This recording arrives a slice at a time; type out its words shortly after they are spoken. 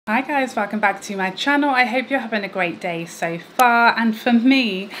Hi guys, welcome back to my channel. I hope you're having a great day so far, and for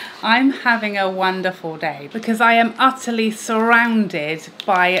me, I'm having a wonderful day because I am utterly surrounded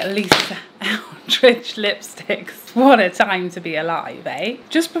by Lisa Eldridge lipsticks. What a time to be alive, eh?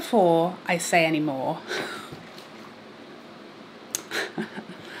 Just before I say any more,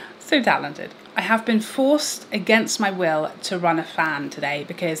 so talented. I have been forced against my will to run a fan today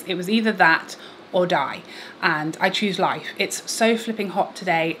because it was either that or die, and I choose life. It's so flipping hot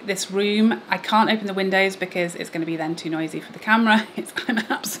today. This room, I can't open the windows because it's going to be then too noisy for the camera. I'm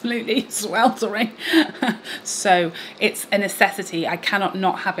absolutely sweltering. So it's a necessity. I cannot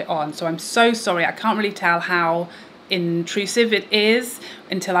not have it on. So I'm so sorry. I can't really tell how intrusive it is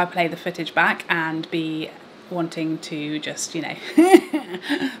until I play the footage back and be wanting to just, you know,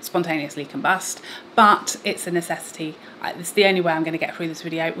 spontaneously combust, but it's a necessity. It's the only way I'm going to get through this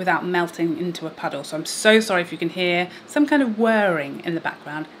video without melting into a puddle. So I'm so sorry if you can hear some kind of whirring in the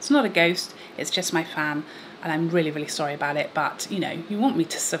background. It's not a ghost, it's just my fan, and I'm really, really sorry about it, but you know, you want me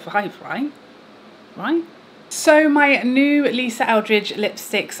to survive, right? Right? So my new Lisa Eldridge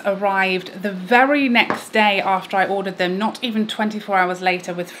lipsticks arrived the very next day after I ordered them, not even 24 hours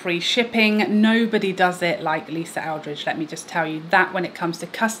later, with free shipping. Nobody does it like Lisa Eldridge, let me just tell you that. When it comes to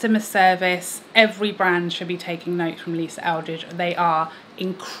customer service, every brand should be taking note from Lisa Eldridge. They are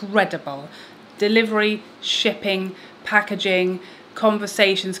incredible. Delivery, shipping, packaging,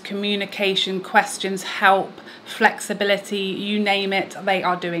 conversations, communication, questions, help, flexibility, you name it, they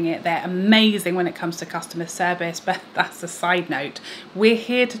are doing it. They're amazing when it comes to customer service, but that's a side note. We're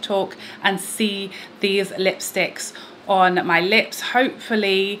here to talk and see these lipsticks on my lips,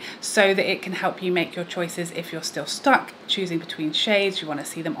 hopefully, so that it can help you make your choices. If you're still stuck choosing between shades, you want to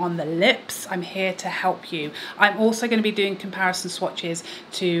see them on the lips, I'm here to help you. I'm also going to be doing comparison swatches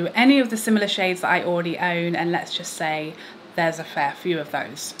to any of the similar shades that I already own, and let's just say there's a fair few of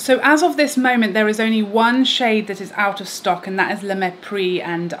those. So as of this moment, there is only one shade that is out of stock, and that is Rephr,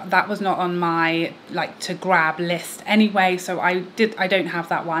 and that was not on my like to grab list anyway, so I don't have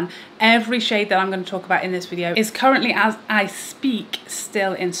that one. Every shade that I'm going to talk about in this video is currently, as I speak,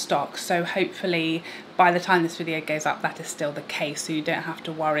 still in stock, so hopefully by the time this video goes up that is still the case, so you don't have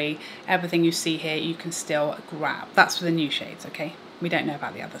to worry. Everything you see here you can still grab. That's for the new shades, okay? We don't know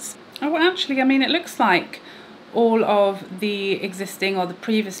about the others. Oh, well, actually, I mean, it looks like all of the existing or the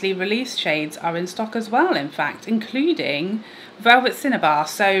previously released shades are in stock as well, in fact, including Velvet Cinnabar.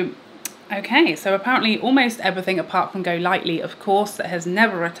 So, okay, so apparently almost everything apart from Go Lightly, of course, that has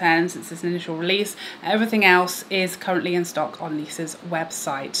never returned since its initial release, everything else is currently in stock on Lisa's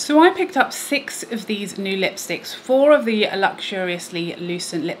website. So I picked up 6 of these new lipsticks, 4 of the luxuriously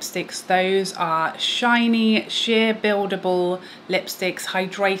Lucent lipsticks. Those are shiny, sheer buildable lipsticks,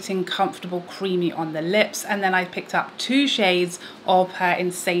 hydrating, comfortable, creamy on the lips. And then I picked up 2 shades of her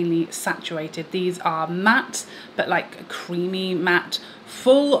Insanely Saturated. These are matte, but like creamy matte,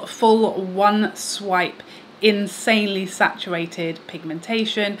 full one swipe, insanely saturated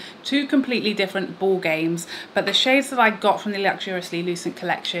pigmentation. 2 completely different ball games, but the shades that I got from the luxuriously Lucent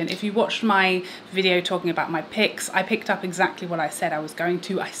collection, if you watched my video talking about my picks, I picked up exactly what I said I was going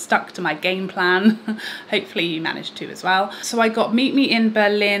to. I stuck to my game plan. Hopefully you managed to as well. So I got Meet Me in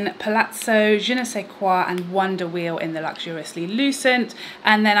Berlin, Palazzo, Je ne sais quoi, and Wonder Wheel in the luxuriously Lucent,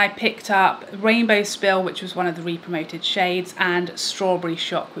 and then I picked up Rainbow Spill, which was one of the re-promoted shades, and Strawberry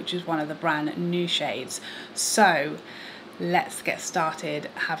Shock, which is one of the brand new shades. So let's get started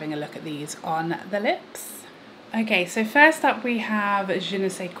having a look at these on the lips. Okay, so first up we have Je ne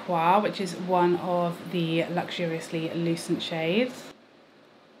sais quoi, which is one of the luxuriously Lucent shades.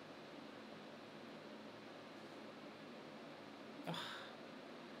 Oh,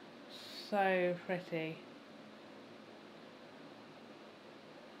 so pretty.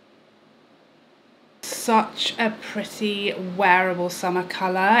 Such a pretty wearable summer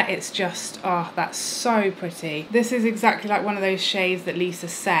colour. It's just, oh, that's so pretty. This is exactly like one of those shades that Lisa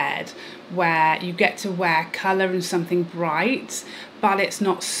said, where you get to wear colour and something bright, but it's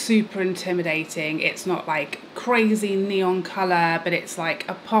not super intimidating. It's not like crazy neon colour, but it's like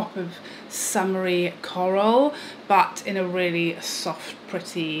a pop of summery coral, but in a really soft,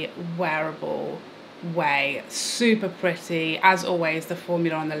 pretty, wearable way. Super pretty. As always, the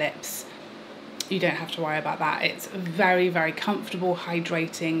formula on the lips, you don't have to worry about that. It's very, very comfortable,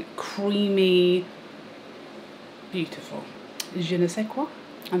 hydrating, creamy, beautiful. Je ne sais quoi.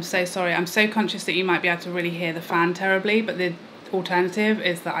 I'm so sorry. I'm so conscious that you might be able to really hear the fan terribly, but the alternative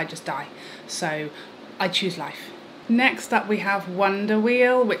is that I just die. So I choose life. Next up we have Wonder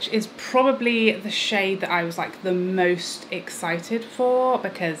Wheel, which is probably the shade that I was like the most excited for,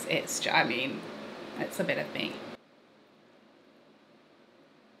 because it's, I mean, it's a bit of me.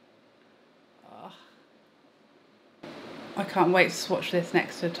 I can't wait to swatch this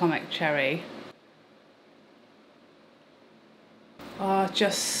next to Atomic Cherry. Oh,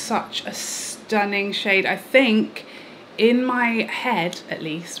 just such a stunning shade. I think, in my head at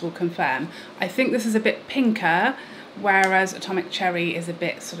least, will confirm, I think this is a bit pinker, whereas Atomic Cherry is a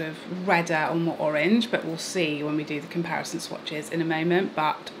bit sort of redder or more orange, but we'll see when we do the comparison swatches in a moment.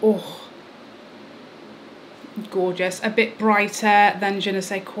 But oh, gorgeous. A bit brighter than Je ne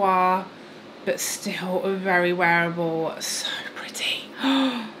sais quoi, but still very wearable. So pretty.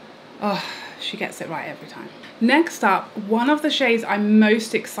 Oh, she gets it right every time. Next up, one of the shades I'm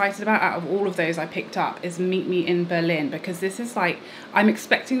most excited about out of all of those I picked up is Meet Me in Berlin, because this is like, I'm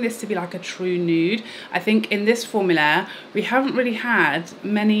expecting this to be like a true nude. I think in this formula, we haven't really had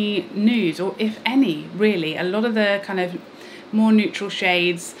many nudes, or if any, really. A lot of the kind of more neutral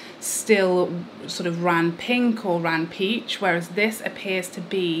shades still sort of ran pink or ran peach, whereas this appears to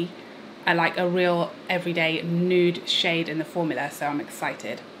be like a real everyday nude shade in the formula, so I'm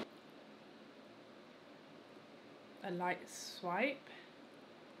excited. A light swipe.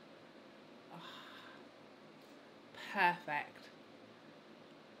 Oh, perfect.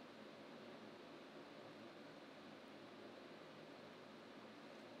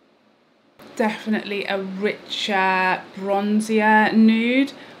 Definitely a richer, bronzier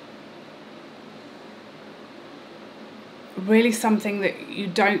nude. Really something that you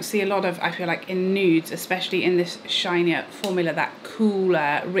don't see a lot of, I feel like, in nudes, especially in this shinier formula, that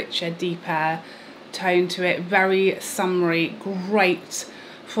cooler, richer, deeper tone to it. Very summery, great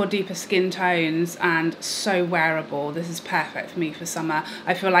for deeper skin tones, and so wearable. This is perfect for me for summer.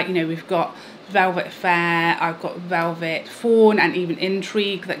 I feel like, you know, we've got Velvet Fair, I've got Velvet Fawn, and even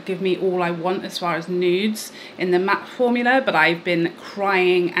Intrigue that give me all I want as far as nudes in the matte formula, but I've been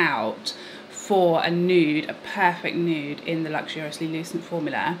crying out for a nude, a perfect nude in the Luxuriously Lucent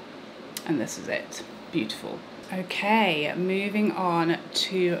formula, and this is it. Beautiful. Okay, moving on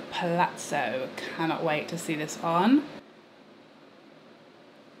to Palazzo. Cannot wait to see this on.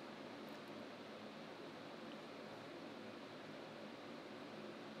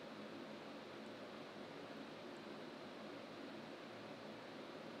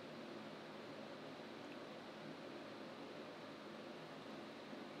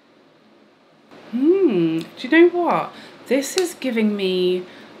 Do you know what? This is giving me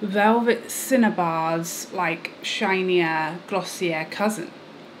Velvet Cinnabar's like shinier, glossier cousin.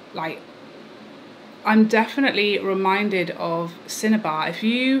 Like, I'm definitely reminded of Cinnabar.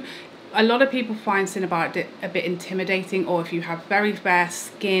 A lot of people find Cinnabar a bit intimidating, or if you have very fair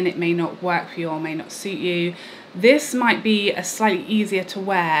skin, it may not work for you or may not suit you. This might be a slightly easier to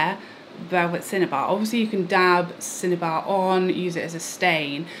wear Velvet Cinnabar. Obviously you can dab Cinnabar on, use it as a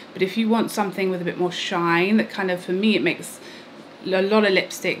stain, but if you want something with a bit more shine, that kind of, for me, it makes a lot of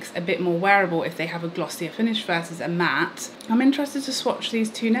lipsticks a bit more wearable if they have a glossier finish versus a matte. I'm interested to swatch these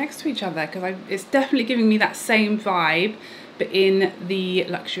two next to each other, because it's definitely giving me that same vibe, but in the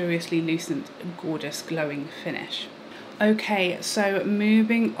Luxuriously Lucent, gorgeous, glowing finish. Okay, so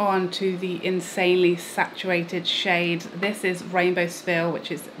moving on to the Insanely Saturated shades. This is Rainbow Spill,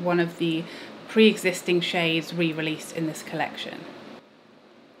 which is one of the pre-existing shades re-released in this collection.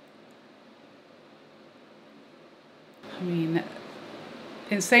 I mean,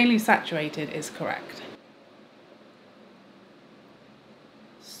 Insanely Saturated is correct.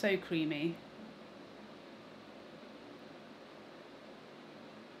 So creamy.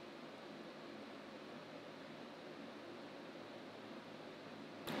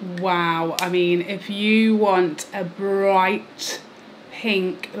 Wow, I mean, if you want a bright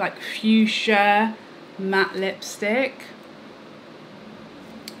pink, like fuchsia matte lipstick,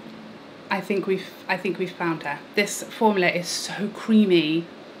 I think we've found her. This formula is so creamy,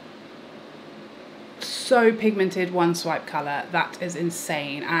 so pigmented, one swipe color. That is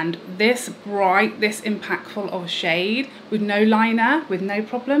insane. And this bright, this impactful of a shade with no liner, with no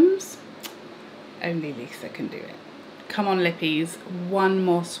problems, only Lisa can do it. Come on, lippies, one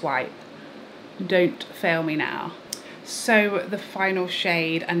more swipe. Don't fail me now. So the final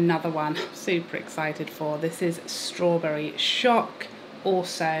shade, another one I'm super excited for. This is Strawberry Shock,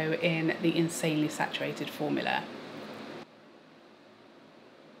 also in the Insanely Saturated formula.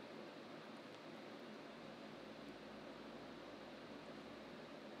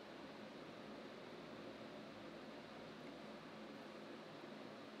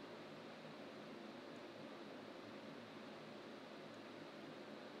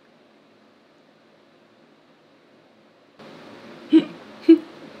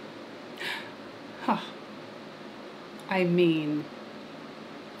 I mean,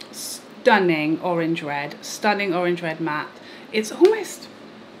 stunning orange red matte. It's almost,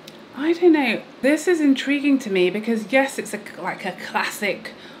 I I don't know, this is intriguing to me because yes, it's like a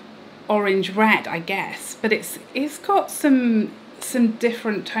classic orange red, I guess, but it's got some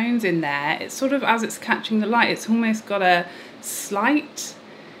different tones in there. It's sort of, as it's catching the light, it's almost got a slight,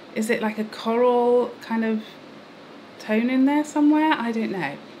 is it like a coral kind of tone in there somewhere? I don't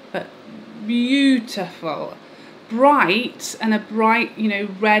know, but beautiful. Bright, and a bright, you know,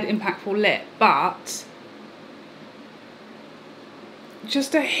 red impactful lip, but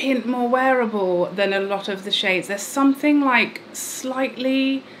just a hint more wearable than a lot of the shades. There's something like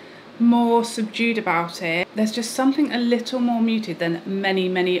slightly more subdued about it. There's just something a little more muted than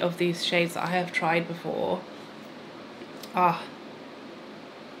many of these shades that I have tried before. Ah,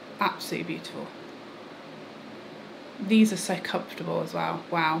 absolutely beautiful. These are so comfortable as well.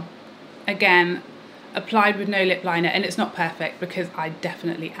 Wow. Again, applied with no lip liner, and it's not perfect because I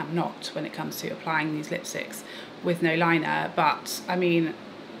definitely am not when it comes to applying these lipsticks with no liner, but I mean,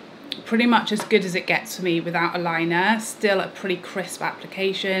 pretty much as good as it gets for me without a liner. Still a pretty crisp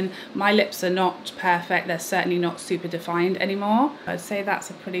application. My lips are not perfect, they're certainly not super defined anymore. I'd say that's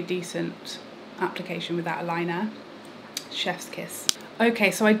a pretty decent application without a liner. Chef's kiss.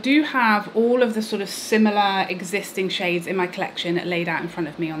 Okay, so I do have all of the sort of similar existing shades in my collection laid out in front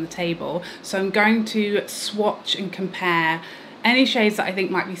of me on the table. So I'm going to swatch and compare any shades that I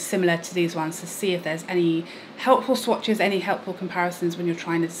think might be similar to these ones to see if there's any helpful swatches, any helpful comparisons when you're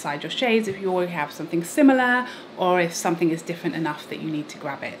trying to decide your shades, if you already have something similar or if something is different enough that you need to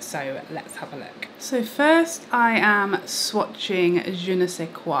grab it. So let's have a look. So first I am swatching Je ne sais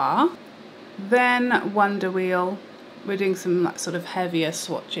quoi, then Wonder Wheel. We're doing some like sort of heavier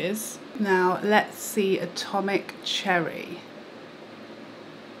swatches. Now let's see Atomic Cherry.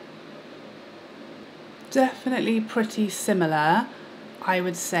 Definitely pretty similar, I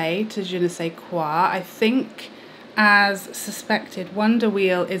would say, to Je ne sais quoi. I think, as suspected, Wonder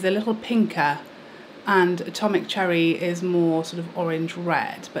Wheel is a little pinker and Atomic Cherry is more sort of orange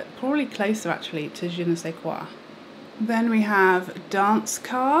red, but probably closer actually to Je ne sais quoi. Then we have Dance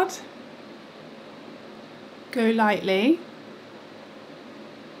Card, Go Lightly.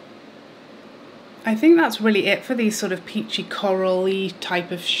 I think that's really it for these sort of peachy coral-y type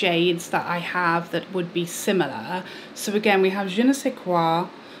of shades that I have that would be similar. So again, we have Je ne sais quoi,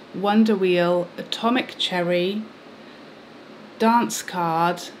 Wonder Wheel, Atomic Cherry, Dance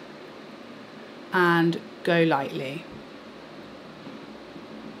Card, and Go Lightly.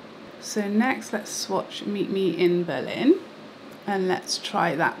 So next let's swatch Meet Me in Berlin, and let's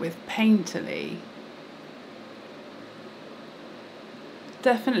try that with Painterly.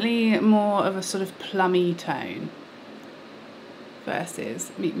 Definitely more of a sort of plummy tone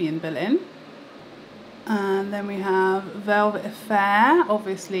versus Meet Me in Berlin. And then we have Velvet Affair,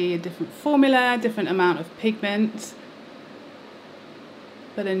 obviously a different formula, different amount of pigment,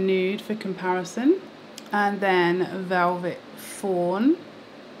 but a nude for comparison. And then Velvet Fawn,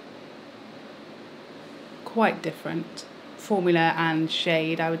 quite different formula and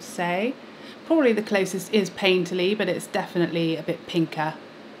shade, I would say. Probably the closest is Painterly, but it's definitely a bit pinker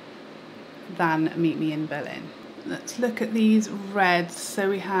than Meet Me in Berlin. Let's look at these reds. So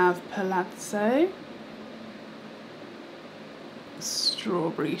we have Palazzo,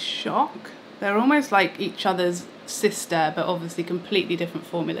 Strawberry Shock. They're almost like each other's sister, but obviously completely different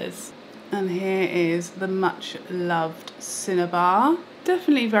formulas. And here is the much loved Cinnabar.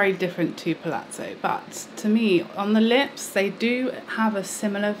 Definitely very different to Palazzo, but to me, on the lips, they do have a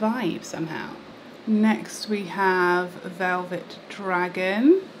similar vibe somehow. Next we have Velvet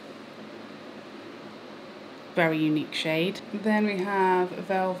Dragon. Very unique shade. Then we have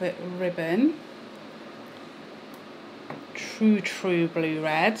Velvet Ribbon. True blue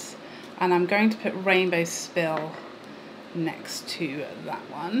red. And I'm going to put Rainbow Spill next to that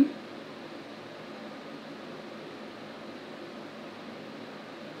one.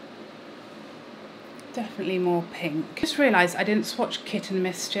 Definitely more pink. Just realised I didn't swatch Kitten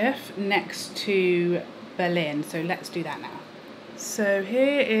Mischief next to Belin, so let's do that now. So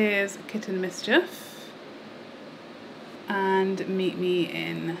here is Kitten Mischief and Meet Me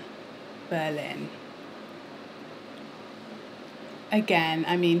in Berlin. Again,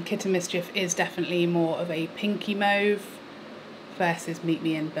 I mean, Kitten Mischief is definitely more of a pinky mauve versus Meet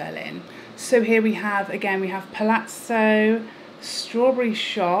Me in Berlin. So here we have, again, we have Palazzo, Strawberry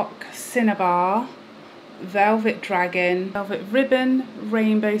Shock, Cinnabar, Velvet Dragon, Velvet Ribbon,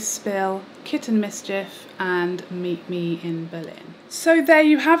 Rainbow Spill, Kitten Mischief and Meet Me in Berlin. So there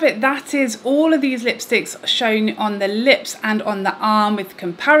you have it. That is all of these lipsticks shown on the lips and on the arm with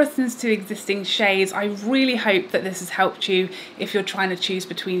comparisons to existing shades. I really hope that this has helped you if you're trying to choose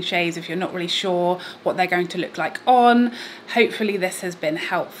between shades, if you're not really sure what they're going to look like on. Hopefully this has been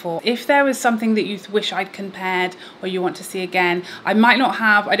helpful. If there was something that you wish I'd compared or you want to see again, I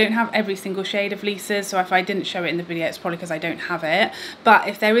don't have every single shade of Lisa's, so if I didn't show it in the video, it's probably because I don't have it. But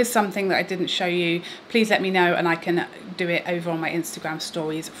if there is something that I didn't show you, please let me know and I can do it over on my Instagram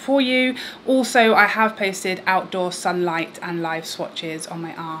stories for you. Also, I have posted outdoor sunlight and live swatches on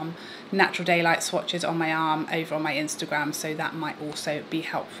my arm, natural daylight swatches on my arm over on my Instagram, so that might also be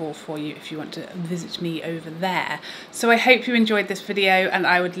helpful for you if you want to visit me over there. So I hope you enjoyed this video and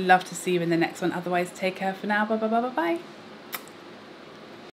I would love to see you in the next one. Otherwise, take care for now. Bye bye bye bye bye.